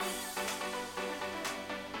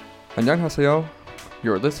안녕하세요.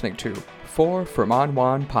 You're listening to 4 from On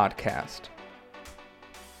One podcast.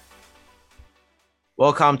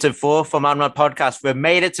 Welcome to 4 from Admiral podcast. We've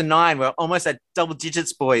made it to 9. We're almost at double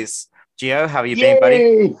digits, boys. Gio, how have you been,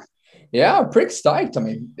 buddy? Yeah, I'm pretty psyched.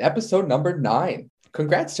 Episode number 9.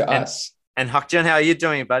 Congrats to us. And Hyukjun, how are you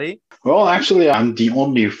doing, buddy? Well, actually, I'm the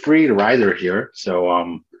only free rider here.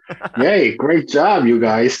 So, yay, great job, you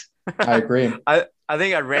guys. I agree. I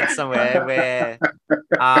think I read somewhere where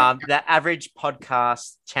the average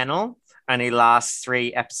podcast channel only lasts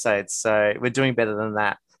 3 episodes. So we're doing better than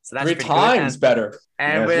that. So that's 3 pretty times good. better.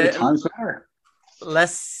 And Yeah, we're 3 times better.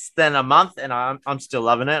 less than a month, and I'm still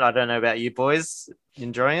loving it. I don't know about you boys.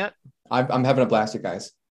 Enjoying it? I'm having a blast, you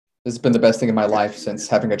guys. This has been the best thing in my life since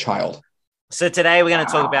having a child. So today we're going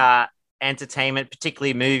to talk about entertainment,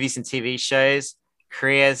 particularly movies and TV shows.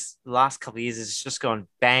 Korea's last couple of years has just gone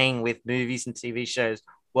bang with movies and TV shows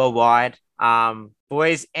worldwide.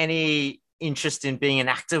 Boys, any interest in being an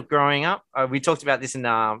actor growing up? We talked about this in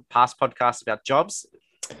past podcasts about jobs.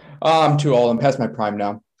 I'm too old. I'm past my prime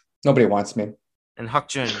now. Nobody wants me. And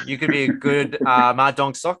Hyukjun, you could be a good Ma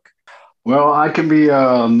Dong-sok. Well, I can be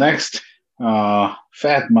next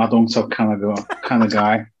fat Ma Dong-seok kind of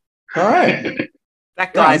guy. All right.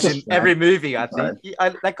 That guy's just in fat. every movie, I think.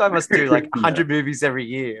 That guy must do like 100 movies every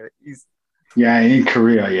year. Yeah, in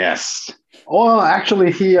Korea, yes. Well,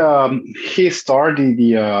 actually, he started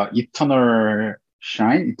the Eternal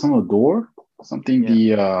Door, something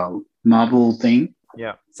the novel thing.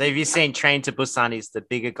 Yeah. So if you've seen Train to Busan, he's the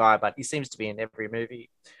bigger guy, but he seems to be in every movie.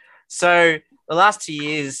 So the last 2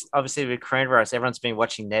 years, obviously with coronavirus, everyone's been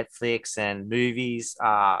watching Netflix and movies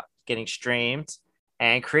getting streamed.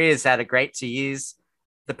 And Korea's had a great 2 years.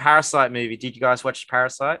 The Parasite movie, did you guys watch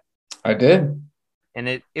Parasite? I did. And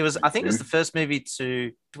it was, I think it was the first movie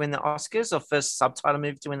to win the Oscars, or first subtitle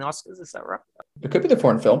movie to win the Oscars. Is that right? It could be the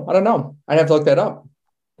foreign film. I don't know. I'd have to look that up.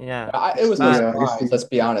 Yeah. It was no Yeah. surprise, let's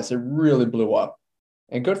be honest. It really blew up.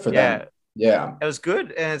 And good for them. Yeah. It was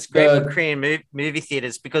good. And it's great for Korean movie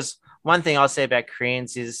theaters, because one thing I'll say about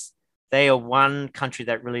Koreans is they are one country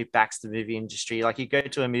that really backs the movie industry. Like you go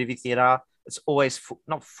to a movie theater, it's always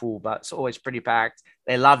not full, but it's always pretty packed.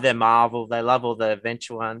 They love their Marvel. They love all the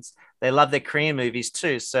adventure ones. They love their Korean movies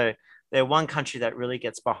too. So they're one country that really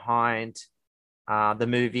gets behind the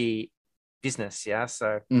movie business. Yeah.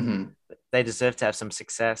 So they deserve to have some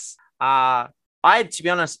success. To be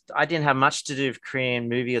honest, I didn't have much to do with Korean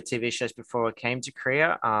movie or TV shows before I came to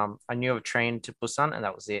Korea. I knew of Train to Busan, and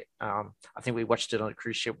that was it. I think we watched it on a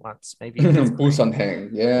cruise ship once, maybe. Busan Hang.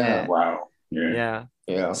 Yeah. Wow. Yeah.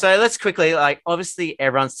 Yeah. So let's quickly, obviously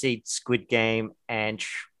everyone's seen Squid Game and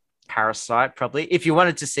Parasite, probably. If you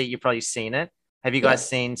wanted to see it, you've probably seen it. Have you guys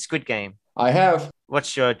seen Squid Game? I have.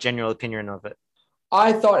 What's your general opinion of it?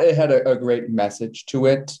 I thought it had a great message to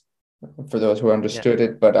it for those who understood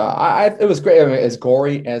it, but it was great. I mean, as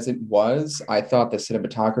gory as it was, I thought the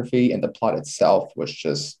cinematography and the plot itself was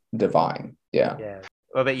just divine. Yeah.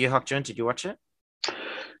 What about you, Hyukjun? Did you watch it?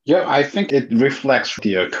 Yeah, I think it reflects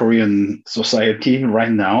the Korean society right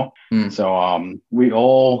now. So we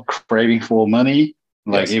all craving for money,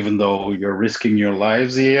 even though you're risking your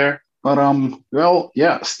lives here. But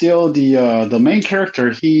still the main character,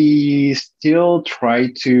 he still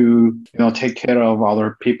try to take care of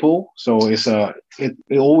other people. So it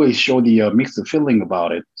always show the mixed feeling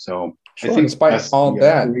about it. So sure, I think despite all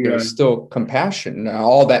that, there's still compassion,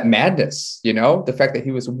 all that madness. The fact that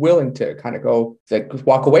he was willing to kind of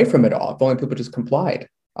walk away from it all. If only people just complied.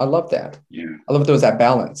 I love that. Yeah, I love there was that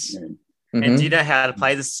balance. Yeah. And do you know how to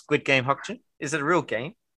play the Squid Game, Hyukjun? Is it a real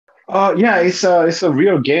game? It's a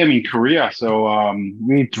real game in Korea. So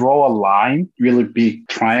we draw a line, really big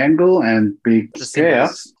triangle and big square.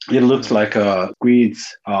 It looks like a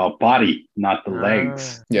squid's body, not the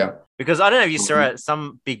legs. Yeah. Because I don't know if you saw it,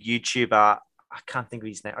 some big YouTuber, I can't think of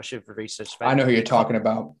his name. I should have researched that. I know who you're talking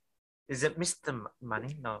about. Is it Mr.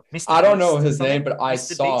 Money? No, Mr. I don't know Beast his name, but I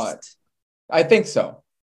Mr. saw Beast? it. I think so.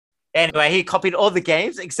 Anyway, he copied all the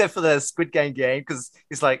games except for the Squid Game game, because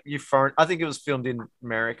he's like, I think it was filmed in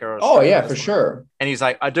America. Or oh, yeah, for sure. And he's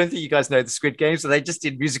like, I don't think you guys know the Squid Game, so they just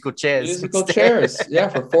did musical chairs. Musical chairs, yeah,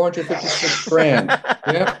 for 456 grand.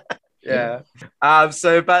 Yeah.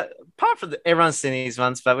 But apart from everyone's seen these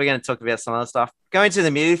ones, but we're going to talk about some other stuff. Going to the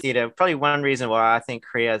movie theater, probably one reason why I think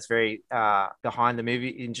Korea is very behind the movie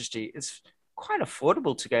industry. It's quite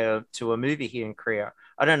affordable to go to a movie here in Korea.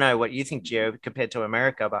 I don't know what you think, Gio, compared to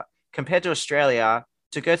America, but compared to Australia,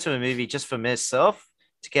 to go to a movie just for myself,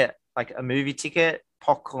 to get like a movie ticket,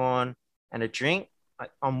 popcorn, and a drink,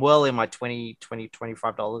 I'm well in my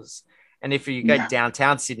 $25. And if you go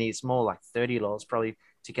downtown Sydney, it's more like $30, probably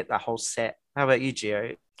to get that whole set. How about you,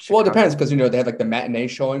 Gio? Well, it depends because, they have like the matinee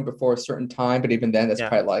showing before a certain time, but even then, that's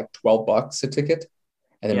probably like $12 a ticket.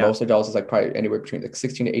 And then most adults is like probably anywhere between like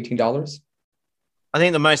 $16 to $18. I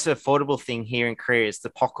think the most affordable thing here in Korea is the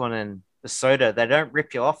popcorn and the soda. They don't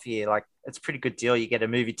rip you off here. Like, it's a pretty good deal. You get a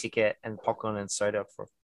movie ticket and popcorn and soda for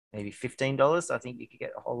maybe $15. I think you could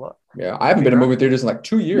get a whole lot. Yeah, I haven't been to movie theaters in like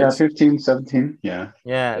 2 years. Yeah, 15, 17. Yeah.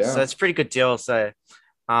 So it's a pretty good deal. So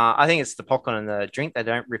I think it's the popcorn and the drink. They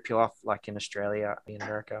don't rip you off like in Australia, in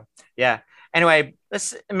America. Yeah. Anyway,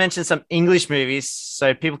 let's mention some English movies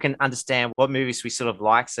so people can understand what movies we sort of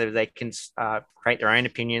like, so they can create their own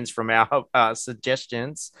opinions from our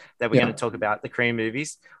suggestions that we're going to talk about, the Korean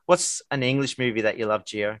movies. What's an English movie that you love,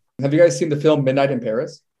 Gio? Have you guys seen the film Midnight in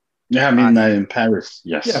Paris? Yeah, Midnight in Paris.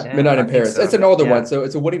 Yes. Yeah, Midnight in Paris. So. It's an older one. So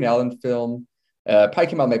it's a Woody Allen film. Probably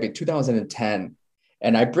came out maybe 2010.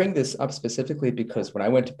 And I bring this up specifically because when I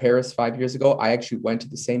went to Paris 5 years ago, I actually went to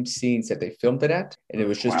the same scenes that they filmed it at. And it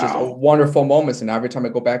was just a wonderful moment. And every time I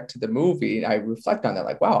go back to the movie, I reflect on that,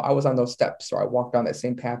 like, wow, I was on those steps, or I walked down that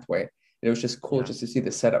same pathway. And it was just cool just to see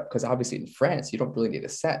the setup, because obviously in France, you don't really need a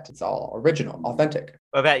set. It's all original, authentic.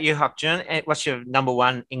 What about you, Hyukjun? What's your number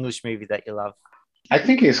one English movie that you love? I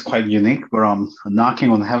think it's quite unique, but Knocking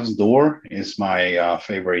on Heaven's Door is my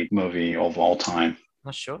favorite movie of all time.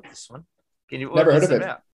 Not sure this one. Never heard of it.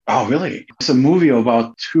 Oh, really? It's a movie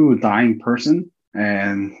about two dying person,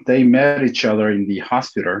 and they met each other in the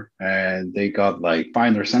hospital, and they got like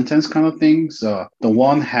final sentence kind of thing. So the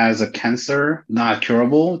one has a cancer, not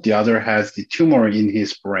curable. The other has the tumor in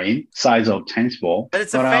his brain, size of tennis ball. But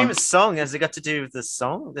it's a famous song. Has it got to do with the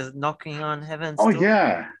song? There's Knocking on Heaven's Door?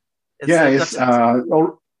 Yeah.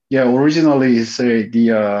 Originally it's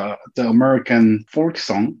the American folk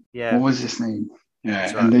song. Yeah. What was his name? Yeah,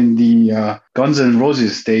 right. And then the Guns N'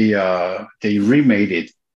 Roses, they remade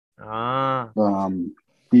it. The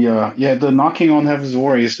Knocking on Heaven's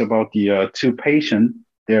Door is about the two patients.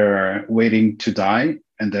 They're waiting to die,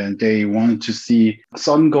 and then they want to see the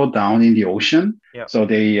sun go down in the ocean. Yep. So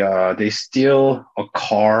they steal a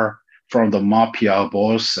car from the mafia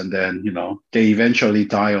boss, and then they eventually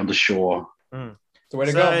die on the shore. So way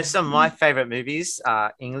to go. Some of my favorite movies,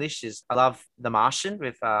 English, is I love The Martian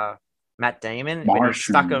with Matt Damon, when he's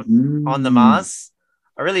stuck on the Mars.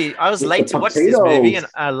 I was late to watch this movie, and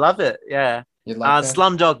I love it. Yeah.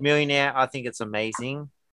 Slumdog Millionaire, I think it's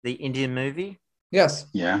amazing. The Indian movie. Yes.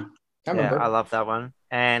 Yeah. I love that one.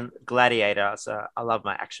 And Gladiator. So I love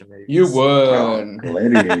my action movies. You would.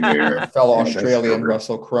 Gladiator. Fellow Australian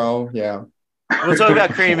Russell Crowe. Yeah. We'll talk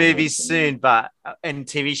about Korean movies soon, and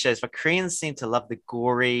TV shows. But Koreans seem to love the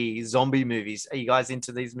gory zombie movies. Are you guys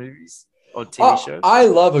into these movies? Or TV shows? I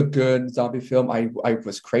love a good zombie film. I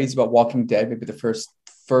was crazy about Walking Dead, maybe the first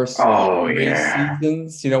three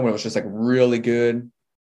seasons, when it was just like really good.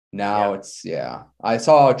 Now it's I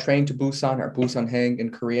saw Train to Busan, or Busan Hang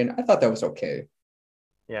in Korean. I thought that was okay.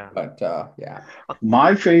 Yeah. But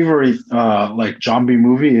my favorite like zombie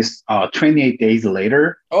movie is 28 Days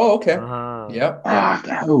Later. Oh, okay. Yep.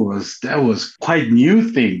 That was quite new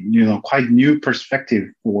thing, quite new perspective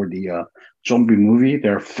for the zombie movie.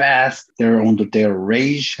 They're fast, they're on their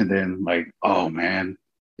rage, and then like, oh man.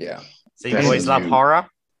 Yeah. So you always love horror?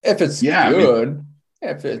 If it's good.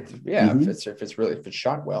 If it's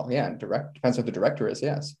shot well, and depends what the director is,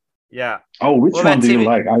 yes. Yeah. Oh, which one do you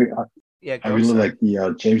like? I really like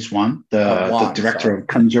the James Wan, the director of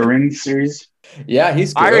Conjuring series. Yeah,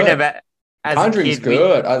 he's good. I remember Conjuring's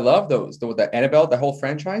good. I love those. The Annabelle, the whole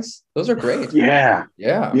franchise. Those are great. Yeah.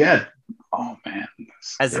 Oh man.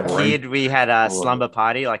 As a kid, we had a slumber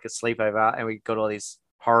party, like a sleepover, and we got all these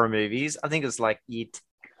horror movies. I think it was like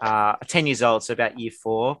 10 years old, so about year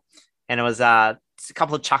 4. And it was a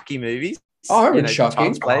couple of Chucky movies. Oh, I remember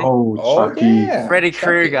Chucky. Chucky. Yeah. Freddy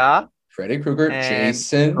Krueger,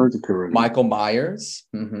 Jason, Michael Myers.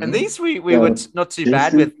 Mm-hmm. And these we were not too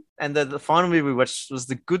bad with. And the final movie we watched was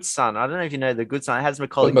The Good Son. I don't know if you know The Good Son. It has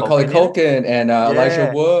Macaulay Culkin and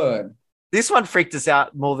Elijah Wood. This one freaked us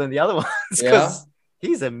out more than the other ones because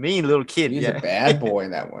he's a mean little kid. He's a bad boy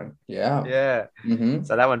in that one. Yeah. Yeah. Mm-hmm.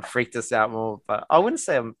 So that one freaked us out more. But I wouldn't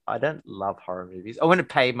say I don't love horror movies. I wouldn't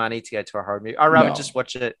pay money to go to a horror movie. I'd rather just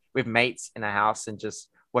watch it with mates in a house and just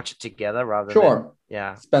watch it together rather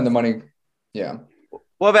than spend the money. Yeah.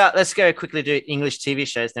 What about, let's go quickly do English TV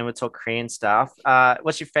shows, then we'll talk Korean stuff.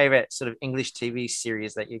 What's your favorite sort of English TV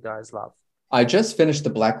series that you guys love? I just finished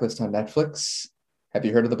The Blacklist on Netflix. Have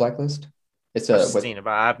you heard of The Blacklist? I've seen it,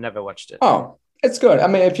 but I've never watched it. Oh, it's good. I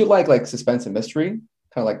mean, if you like suspense and mystery, kind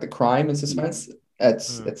of like the crime and suspense,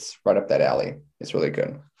 it's right up that alley. It's really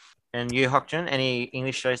good. And you, Hyukjun, any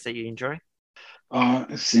English shows that you enjoy?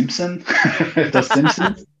 Simpson, The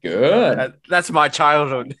Simpsons. Good. That's my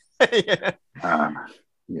childhood. Yeah. Uh,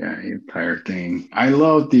 yeah, entire thing. I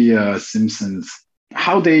love the Simpsons.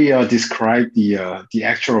 How they describe the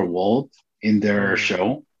actual world in their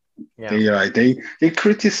show. Yeah. They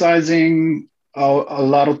criticizing a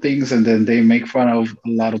lot of things, and then they make fun of a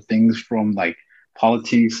lot of things from like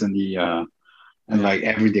politics and the and like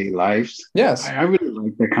everyday lives. Yes. I really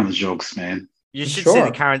like that kind of jokes, man. You should see Sure.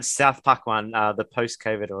 the current South Park one, the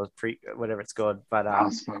post-COVID or pre whatever it's called. But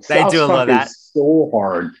they South do a lot Park of that. is so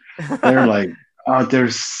hard. They're like, they're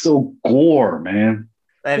so gore, man.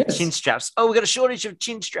 They have Yes. chin straps. Oh, we got a shortage of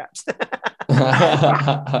chin straps.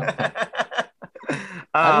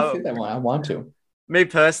 I didn't see that one. I want to. Me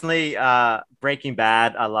personally, Breaking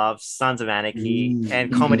Bad, I love Sons of Anarchy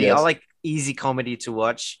and Mm, comedy. I yes. like easy comedy to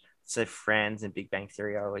watch. So Friends and Big Bang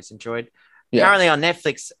Theory, I always enjoyed. Yeah. Currently on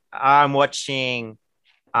Netflix, I'm watching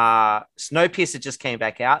Snowpiercer just came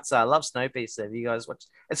back out. So I love Snowpiercer. Have you guys watched?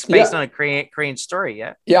 It's based on a Korean story,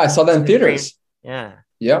 yeah? Yeah, I saw that in It's theaters. Yeah.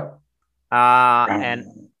 Yep. And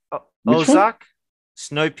Which one? Ozark,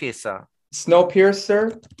 Snowpiercer.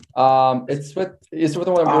 Snowpiercer. It's with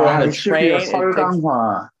the one where we're on a it should be train. a It takes,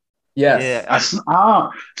 설강화. yes. Yeah.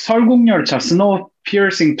 설국열차, snow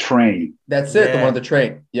piercing train. That's it. The Yeah. one on the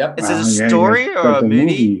train. Yep. Is it a Yeah, story yeah. or But a the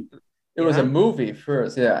movie? It was a Yeah. movie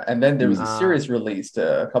first, yeah, and then there was a Ah. series released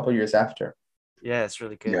a couple years after. Yeah, it's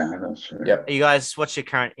really good. Yeah, that's right. Yep. You guys, what's your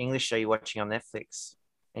current English show you're watching on Netflix?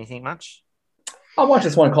 Anything much? I watched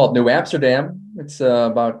this one called New Amsterdam. It's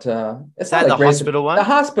about it's Is that not the like Grey's- hospital one? The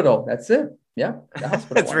hospital. That's it. Yeah, the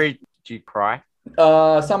hospital It's one. very. Do you cry?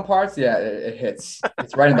 Some parts, yeah, it hits.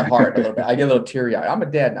 It's right in the heart a little bit. I get a little teary eyed. I'm a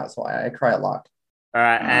dad now, so I cry a lot. All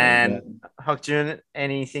right, Oh, and Hyukjun,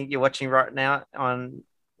 anything you're watching right now on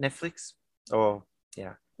Netflix? Or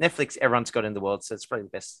yeah, Netflix. Everyone's got in the world, so it's probably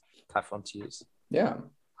the best platform to use. Yeah.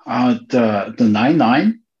 The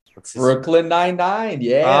 99. What's this? Brooklyn Nine-Nine.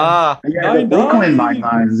 Yeah. Ah, Yeah, the Brooklyn 99.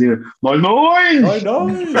 Nine.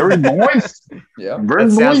 Very nice. Yeah. Very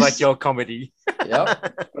that sounds nice. like your comedy. Yep. Yeah,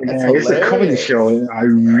 it's a comedy hilarious. show. I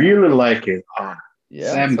really like it.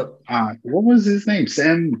 Yeah. Sam, So- what was his name?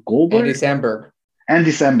 Sam Goldberg? Andy Samberg.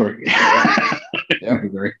 Andy Samberg. Yeah.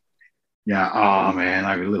 Yeah. Oh man,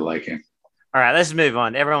 I really like him. All right, let's move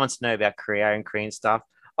on. Everyone wants to know about Korea and Korean stuff.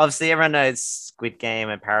 Obviously, everyone knows Squid Game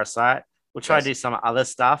and Parasite. We'll try to do some other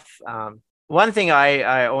stuff. One thing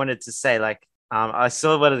I wanted to say, like, I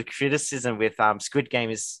saw one of the criticism with Squid Game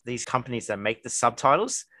is these companies that make the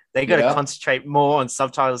subtitles. They got to concentrate more on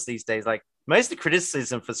subtitles these days. Like, most of the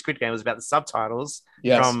criticism for Squid Game was about the subtitles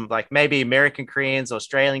from like maybe American Koreans,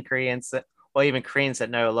 Australian Koreans, or even Koreans that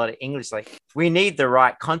know a lot of English. Like, we need the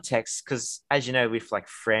right context because, as you know, with like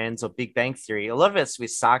Friends or Big Bang Theory, a lot of it's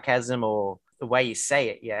with sarcasm or the way you say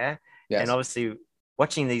it. Yeah. Yes. And obviously,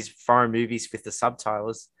 watching these foreign movies with the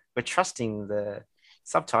subtitles, we're trusting the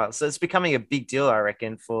subtitles. So it's becoming a big deal, I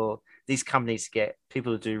reckon, for these companies to get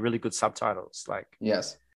people to do really good subtitles. Like,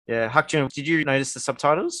 Yes. yeah, Hakjun, did you notice the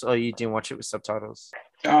subtitles or you didn't watch it with subtitles?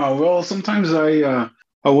 Well, sometimes I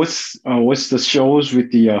watch the shows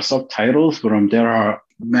with the subtitles, but there are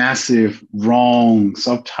massive wrong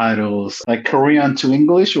subtitles, like Korean to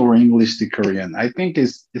English or English to Korean. I think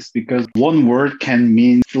it's because one word can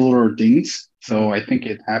mean fewer things. So I think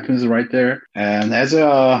it happens right there. And as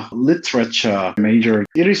a literature major,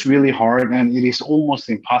 it is really hard and it is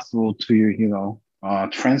almost impossible to,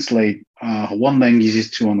 translate one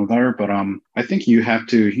language to another. But I think you have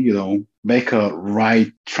to, make a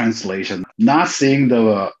right translation, not seeing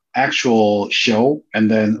the actual show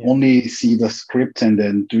and then only see the script and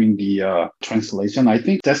then doing the translation. I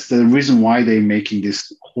think that's the reason why they're making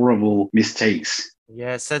these horrible mistakes.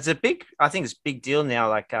 Yeah, so it's I think it's a big deal now,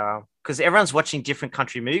 like, because everyone's watching different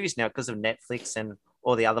country movies now because of Netflix and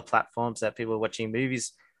all the other platforms that people are watching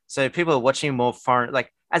movies. So people are watching more foreign,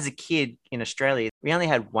 like as a kid in Australia, we only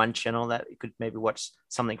had one channel that you could maybe watch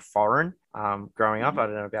something foreign growing up. I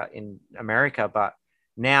don't know about in America, but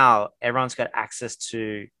now everyone's got access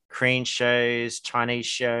to Korean shows, Chinese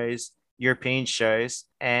shows, European shows,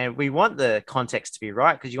 and we want the context to be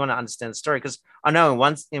right because you want to understand the story. Because I know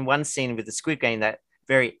in one scene with the Squid Game, that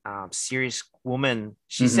very serious woman,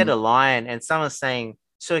 she said a line, and someone was saying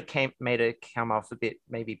sort of made her come off a bit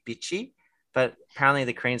maybe bitchy, but apparently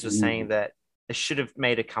the Koreans were saying that it should have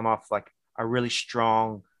made her come off like a really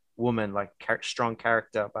strong woman, like strong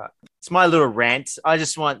character. But it's my little rant. I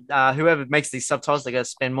just want whoever makes these subtitles, they got to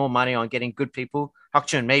spend more money on getting good people.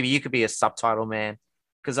 Hyukjun, maybe you could be a subtitle man.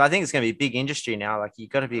 Because I think it's going to be a big industry now. Like, you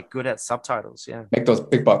got to be good at subtitles. Yeah. Make those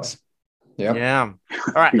big bucks. Yeah. Yeah.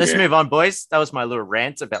 All right, let's move on, boys. That was my little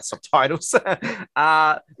rant about subtitles.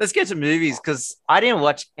 Let's get to movies because I didn't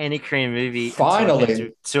watch any Korean movie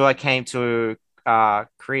until I came to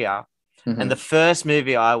Korea. And the first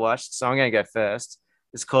movie I watched, so I'm going to go first,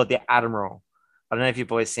 is called The Admiral. I don't know if you've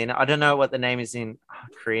boys seen it. I don't know what the name is in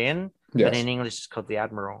Korean, but in English it's called The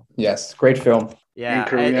Admiral. Yes, great film. Yeah, in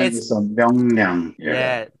Korean it's Myeongyang.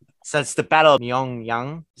 Yeah. So it's the Battle of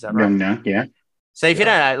Myeongyang. Is that right? Myeongyang, yeah. So if you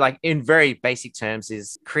don't know, like in very basic terms,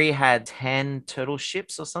 is Korea had 10 turtle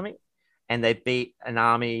ships or something, and they beat an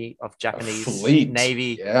army of Japanese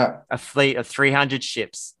Navy, a fleet of 300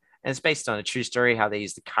 ships. And it's based on a true story, how they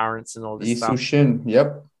use the currents and all this stuff.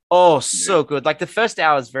 Yep. Oh, so good. Like the first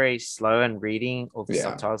hour is very slow and reading all the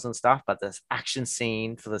subtitles and stuff, but the action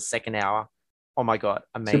scene for the second hour, oh my God,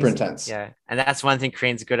 amazing. Super intense. Yeah. And that's one thing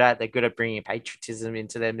Koreans are good at. They're good at bringing patriotism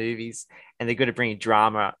into their movies, and they're good at bringing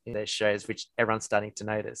drama in their shows, which everyone's starting to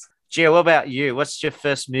notice. Gio, what about you? What's your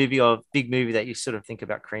first movie or big movie that you sort of think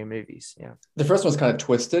about Korean movies? Yeah. The first one's kind of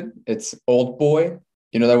twisted. It's Old Boy.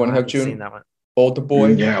 You know that one, Hyukjun? I've seen that one. Old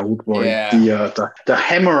Boy. Yeah, Old Boy. Yeah. The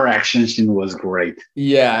hammer action scene was great.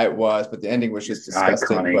 Yeah, it was, but the ending was just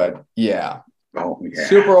disgusting. Iconic. But yeah. Oh, yeah.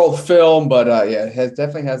 Super old film, but it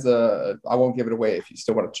definitely has a. I won't give it away if you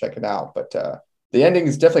still want to check it out, but the ending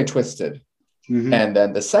is definitely twisted. And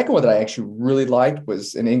then the second one that I actually really liked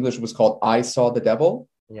was in English was called I Saw the Devil.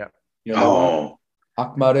 Yeah. You know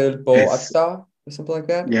Akmaril Bo Atta or something like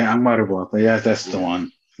that. Yeah, Akmaril Bo Atta. Yeah, that's the one.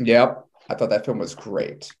 Yep, I thought that film was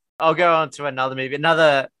great. I'll go on to another movie,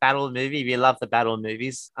 another battle movie. If you love the battle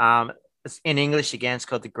movies, it's in English again. It's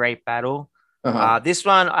called The Great Battle. This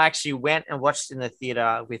one I actually went and watched in the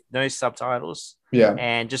theater with no subtitles. Yeah,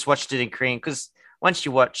 and just watched it in Korean because once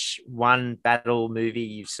you watch one battle movie,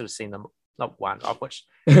 you've sort of seen them. Not one. I've watched.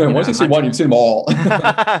 Once you've seen one, you've seen them all.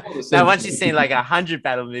 Now, once you've seen like 100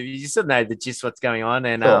 battle movies, you sort of know the gist what's going on,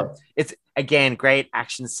 and it's again great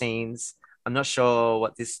action scenes. I'm not sure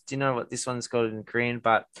what this. Do you know what this one's called in Korean?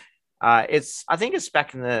 But I think it's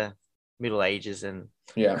back in the Middle Ages and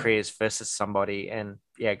Korea's versus somebody, and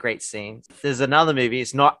great scenes. There's another movie.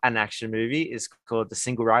 It's not an action movie. It's called The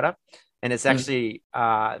Single Rider, and it's actually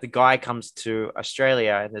the guy comes to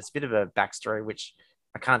Australia, and there's a bit of a backstory which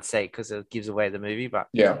I can't say because it gives away the movie. But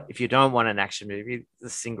if you don't want an action movie, The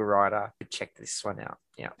Single Rider, check this one out.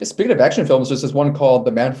 Yeah. Speaking of action films, there's this one called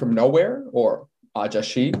The Man from Nowhere or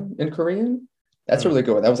Ajashi in Korean. That's a really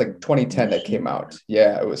good one. That was like 2010 that came out.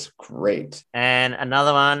 Yeah, it was great. And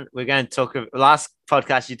another one, we're going to talk about last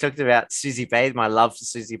podcast, you talked about Susie Bae, my love for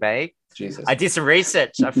Susie Bae. Jesus. I did some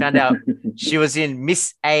research. I found out she was in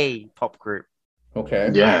Miss A pop group. Okay.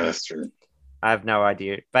 Yeah, that's true. I have no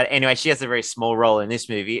idea. But anyway, she has a very small role in this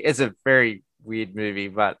movie. It's a very weird movie,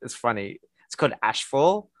 but it's funny. It's called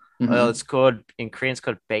Ashfall. Well, it's called, in Korean, it's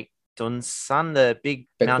called Baekdusan, the big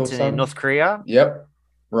mountain in North Korea. Yep.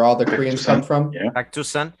 Where all the Koreans come from. Yeah.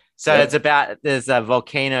 Baekdusan. So it's about, there's a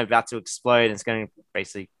volcano about to explode and it's going to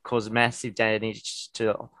basically cause massive damage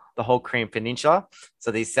to the whole Korean peninsula.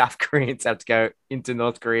 So these South Koreans have to go into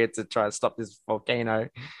North Korea to try to stop this volcano.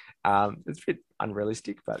 It's a bit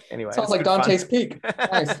unrealistic, but anyway. Sounds like Dante's Peak.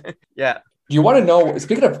 Nice. Yeah. Do you want to know,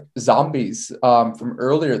 speaking of zombies from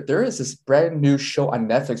earlier, there is this brand new show on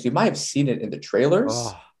Netflix. You might have seen it in the trailers.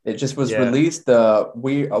 It just was released.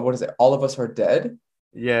 What is it? All of Us Are Dead.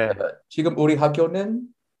 Yeah. 지금 우리 학교는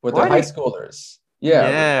with the high schoolers.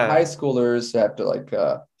 Yeah. High schoolers have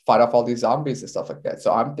to fight off all these zombies and stuff like that.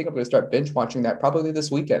 So I think I'm going to start binge watching that probably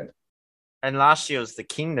this weekend. And last year was The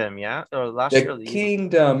Kingdom, yeah? Or last year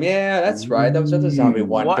Kingdom, yeah, that's right. That was another zombie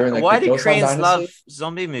one. Why do Koreans love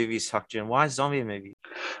zombie movies, Hyukjun? Why zombie movies?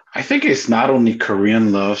 I think it's not only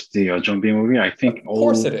Korean loves the zombie movie. I think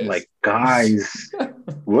all like guys.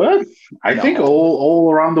 What? I think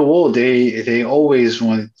all around the world they always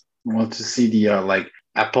want to see the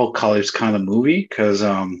apocalypse kind of movie because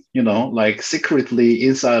like secretly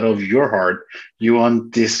inside of your heart you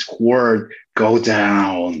want this world go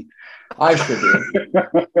down. I sure do.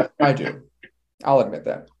 I do. I'll admit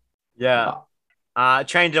that. Yeah.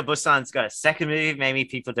 Train to Busan's got a second movie maybe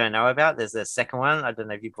people don't know about. There's a second one. I don't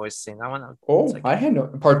know if you boys seen that one. I had no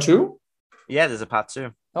part 2? Yeah, there's a part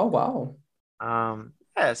 2. Oh wow.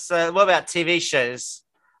 So what about TV shows?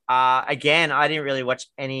 Again, I didn't really watch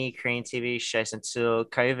any Korean TV shows until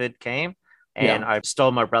COVID came and I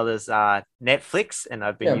stole my brother's Netflix and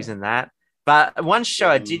I've been using that. But one show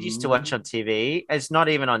I did used to watch on TV, it's not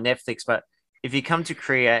even on Netflix, but if you come to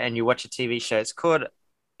Korea and you watch a TV show, it's called,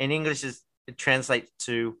 in English, it translates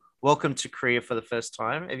to Welcome to Korea for the First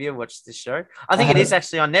Time. Have you ever watched this show? I think it is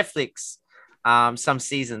actually on Netflix, some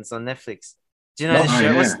seasons on Netflix. Do you know the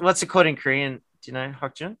show? Yeah. What's it called in Korean? Do you know,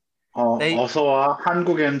 Hyukjun? 어서 와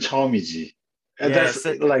한국엔 처음이지. And Yeah, that's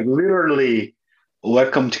like literally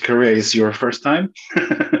welcome to Korea is your first time.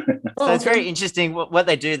 So it's very interesting what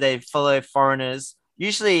they do. They follow foreigners.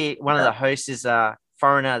 Usually one of the hosts is a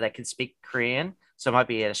foreigner that can speak Korean. So it might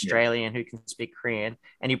be an Australian who can speak Korean.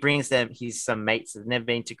 And he brings them some mates that have never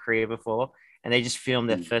been to Korea before. And they just film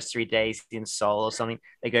their first 3 days in Seoul or something.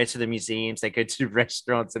 They go to the museums, they go to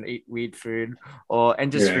restaurants and eat weird food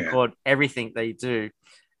and just record everything they do.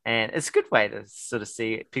 And it's a good way to sort of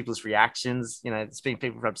see people's reactions. You know, there's been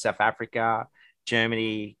people from South Africa,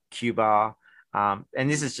 Germany, Cuba. And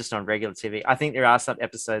this is just on regular TV. I think there are some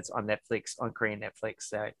episodes on Netflix, on Korean Netflix.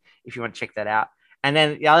 So if you want to check that out. And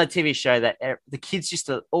then the other TV show that the kids used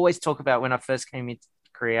to always talk about when I first came into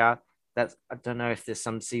Korea, that I don't know if there's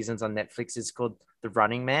some seasons on Netflix, is called The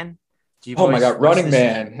Running Man. Oh my God, Running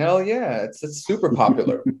Man. Hell yeah. It's super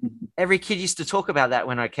popular. Every kid used to talk about that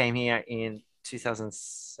when I came here in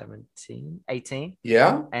 2017, 18.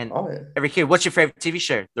 Yeah. And every kid, what's your favorite TV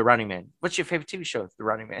show? The Running Man. What's your favorite TV show? The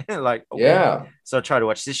Running Man. Like, okay. Yeah. So I try to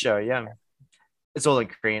watch this show. Yeah. It's all in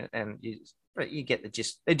Korean and you get the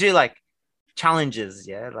gist. They do like challenges.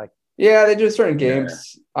 Yeah. Like, yeah, they do certain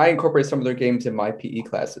games. I incorporate some of their games in my PE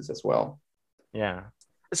classes as well. Yeah.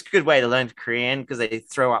 It's a good way to learn Korean because they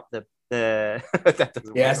throw up the I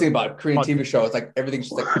think about Korean TV shows, like everything's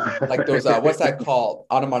just like those what's that called,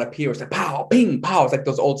 onomatopoeia, it's like pow ping pow. It's like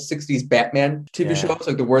those old 60s Batman TV shows,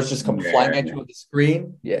 like the words just come flying at you on the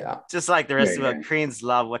screen. Just like the rest of us, Koreans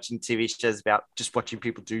love watching TV shows about just watching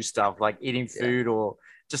people do stuff like eating food or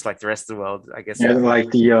just like the rest of the world, I guess.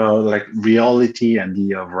 Like the like reality and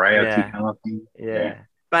the variety kind of thing.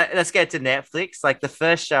 But let's get to Netflix. Like the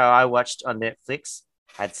first show I watched on Netflix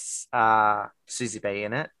had Susie Bay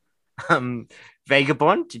in it.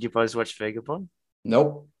 Vagabond. Did you boys watch Vagabond?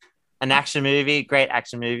 Nope. An action movie, great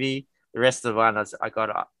action movie. The rest of the one I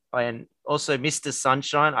got, and also Mr.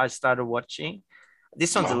 Sunshine. I started watching.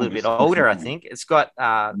 This one's a little bit older, I think. It's got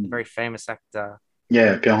the very famous actor.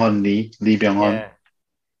 Yeah, Lee Byung-hun. Yeah.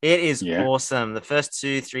 It is awesome. The first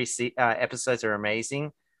 2-3 episodes are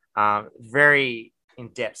amazing. Very in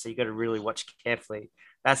depth, so you got to really watch carefully.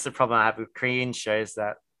 That's the problem I have with Korean shows,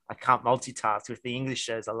 that I can't multitask. With the English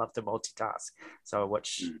shows, I love to multitask. So I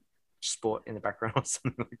watch sport in the background or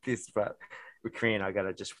something like this. But with Korean, I got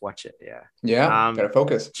to just watch it. Yeah, got to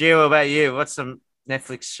focus. Gio, what about you? What's some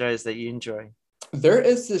Netflix shows that you enjoy? There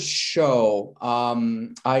is this show.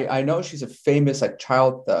 I know she's a famous like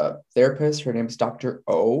child therapist. Her name is Dr.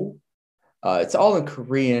 O. It's all in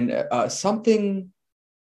Korean.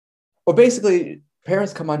 Basically,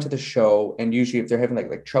 parents come onto the show, and usually if they're having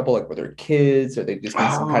like trouble like with their kids, or they just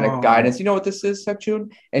need some kind of guidance. You know what this is,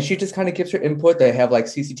 Hyukjun? And she just kind of gives her input. They have like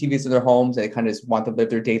CCTVs in their homes, and they kind of just want to live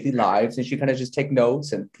their daily lives, and she kind of just take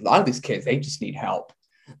notes. And a lot of these kids, they just need help.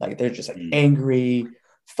 Like they're just like angry,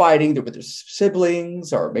 fighting with their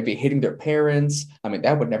siblings, or maybe hitting their parents. I mean,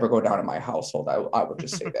 that would never go down in my household. I would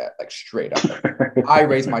just say that like straight up. I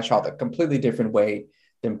raised my child a completely different way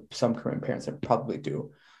than some Korean parents probably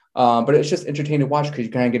do. But it's just entertaining to watch because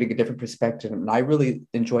you kind of get a different perspective. And I really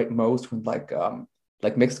enjoy it most when like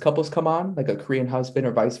mixed couples come on, like a Korean husband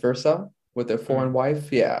or vice versa with their foreign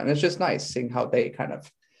wife. Yeah. And it's just nice seeing how they kind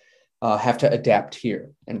of have to adapt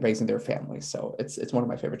here and raising their families. So it's one of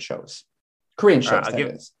my favorite shows. Korean shows,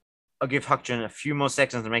 I'll give Hyukjun a few more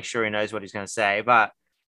seconds to make sure he knows what he's going to say. But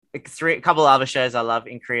a couple of other shows I love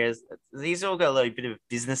in Korea, these all got a little bit of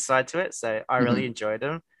business side to it. So I really enjoyed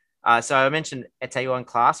them. So I mentioned Itaewon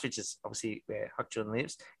Class, which is obviously where Hyukjun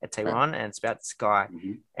lives, Itaewon, and it's about this guy.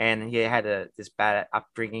 And he had this bad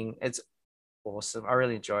upbringing. It's awesome. I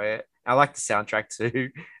really enjoy it. I like the soundtrack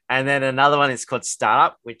too. And then another one is called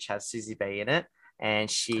Startup, which has Susie Bay in it.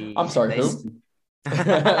 And I'm sorry, who?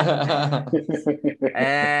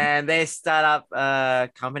 And they start up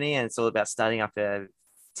a company, and it's all about starting up a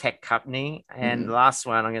tech company. And the last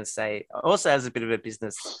one I'm going to say also has a bit of a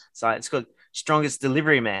business side. It's called Strongest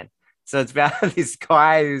Delivery Man. So it's about this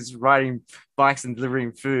guy who's riding bikes and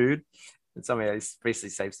delivering food, and somehow he basically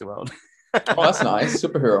saves the world. Oh, that's nice.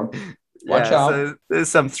 Superhero. Watch out. So there's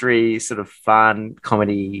some 3 sort of fun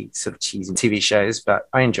comedy, sort of cheesy TV shows, but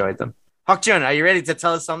I enjoyed them. Hyukjun, are you ready to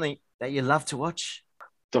tell us something that you love to watch?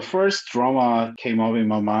 The first drama came up in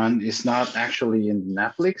my mind. It's not actually in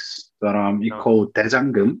Netflix, but it's called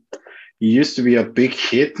대장금. It used to be a big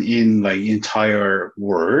hit in like entire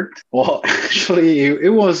world. Well, actually,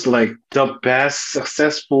 it was like the best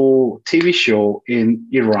successful TV show in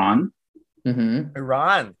Iran.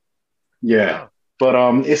 Iran. Yeah, but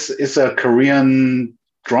it's a Korean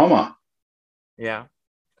drama. Yeah.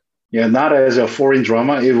 Yeah, not as a foreign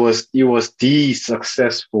drama. It was the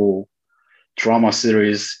successful drama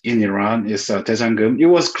series in Iran is Daejanggeum. It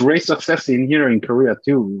was great success in here in Korea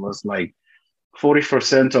too. It was like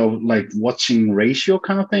 40% of like watching ratio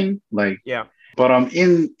kind of thing. Like but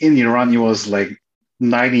in Iran it was like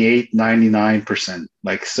 98, 99%.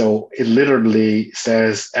 Like so it literally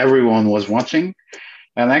says everyone was watching.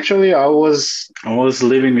 And actually I was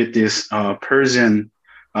living with this Persian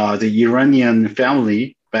the Iranian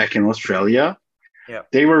family back in Australia. Yeah.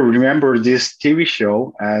 They will remember this TV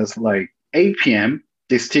show as like 8 p.m.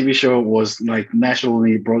 This TV show was like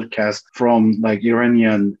nationally broadcast from like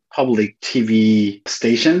Iranian public TV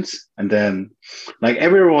stations. And then like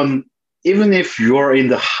everyone, even if you're in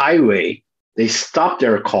the highway, they stop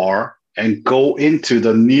their car and go into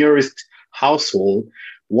the nearest household,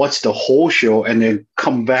 watch the whole show, and then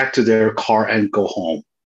come back to their car and go home.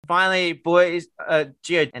 Finally, boys,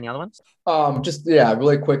 Gio, any other ones?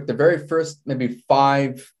 Really quick. The very first maybe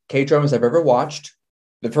 5 K-dramas I've ever watched.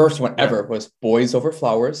 The first one ever was Boys Over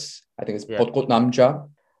Flowers. I think it's Botgot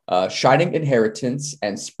Namja, Shining Inheritance,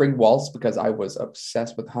 and Spring Waltz, because I was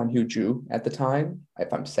obsessed with Han Hyukjun at the time,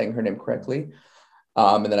 if I'm saying her name correctly.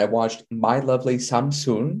 And then I watched My Lovely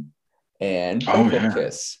Samsoon and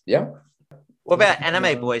Kiss. Yeah. What about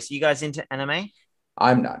anime, boys? You guys into anime?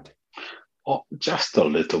 I'm not. Oh, just a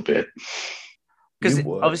little bit. Because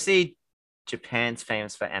obviously Japan's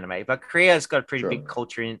famous for anime, but Korea's got a pretty big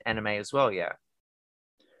culture in anime as well, yeah.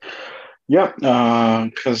 Yeah,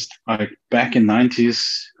 because like back in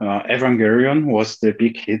 90s, Evangelion was the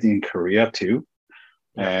big hit in Korea too.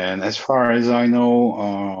 And as far as I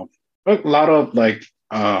know, a lot of like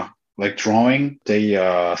drawing, they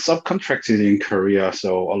subcontracted in Korea.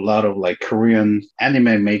 So a lot of like Korean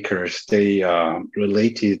anime makers, they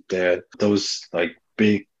related those like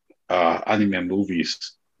big anime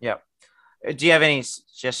movies. Yeah. Do you have any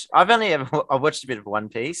suggestions? I watched a bit of One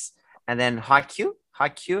Piece, and then Haikyuu,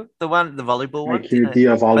 the volleyball one.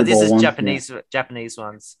 Volleyball but this is one, Japanese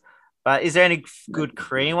ones. But is there any good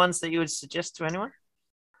Korean ones that you would suggest to anyone?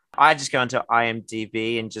 I just go into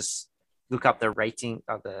IMDb and just look up the rating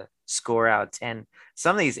of the score out of 10.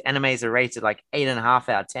 Some of these animes are rated like 8.5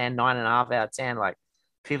 out of 10, 9.5 out of 10. Like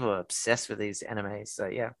people are obsessed with these animes. So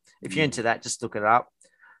yeah, if you're into that, just look it up.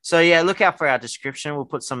 So yeah, look out for our description. We'll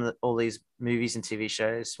put all these movies and TV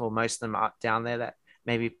shows. Well, most of them are down there that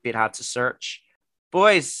may be a bit hard to search.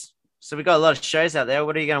 Boys, so we got a lot of shows out there.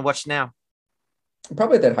 What are you going to watch now?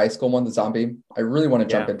 Probably that high school one, The Zombie. I really want to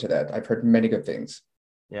jump into that. I've heard many good things.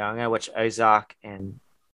 Yeah, I'm going to watch Ozark and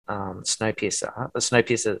Snowpiercer. The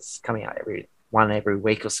Snowpiercer is coming out every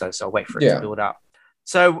week or so I'll wait for it to build up.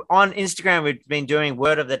 So on Instagram, we've been doing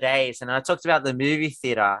word of the days, and I talked about the movie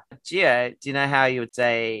theater. Gio, do you know how you would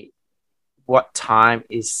say what time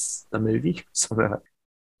is the movie?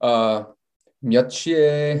 몇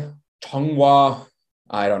시에 정화?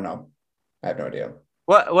 I don't know. I have no idea.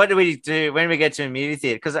 What do we do when we get to a movie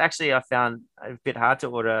theater? Because actually I found a bit hard to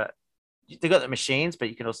order. They got the machines, but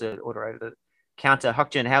you can also order over the counter.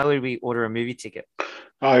 Hyukjun, how would we order a movie ticket?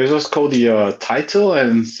 You just call the title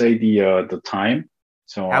and say the time.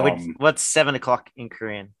 So what's 7 o'clock in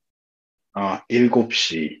Korean?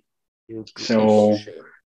 7시. So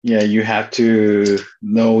yeah, you have to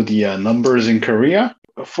know the numbers in Korea.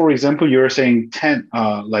 For example, you're saying 10,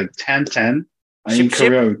 like 10:10 in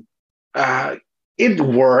Korea. It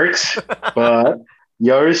works, but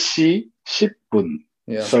 10시 10분.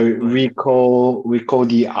 Yeah. So we call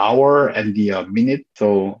the hour and the minute.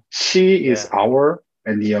 So 시 is hour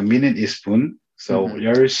and the minute is 분. So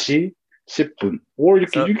 10시 10분. Or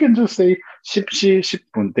you can just say 10시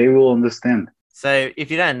 10분. They will understand. So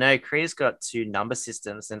if you don't know, Korea's got 2 number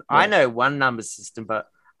systems, and I know one number system, but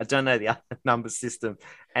I don't know the other number system.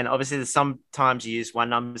 And obviously, sometimes you use one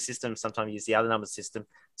number system, sometimes you use the other number system.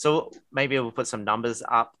 So maybe we'll put some numbers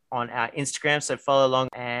up on our Instagram. So follow along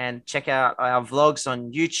and check out our vlogs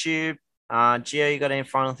on YouTube. Gio, you got any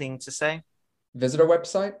final thing to say? Visit our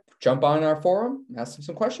website, jump on our forum, ask them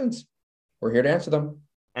some questions. We're here to answer them.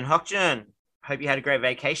 And Hyukjun, hope you had a great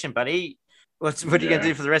vacation, buddy. What are you going to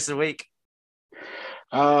do for the rest of the week?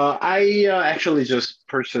 I actually just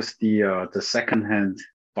purchased the secondhand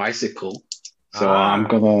bicycle, so I'm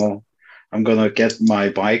gonna get my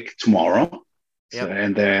bike tomorrow. Yep.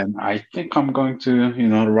 And then I think I'm going to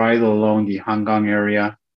ride along the Hangang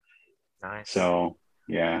area. Nice. So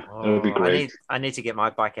yeah, it'll be great. I need to get my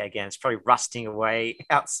bike out again. It's probably rusting away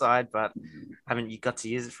outside, but I haven't got to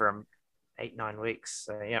use it for 8-9 weeks.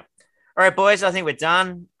 So yeah. All right, boys, I think we're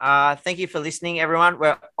done. Thank you for listening, everyone.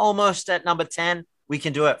 We're almost at number 10. We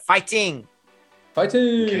can do it. Fighting!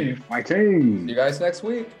 Fighting! Okay, fighting! See you guys next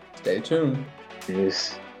week. Stay tuned.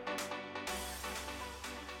 Yes.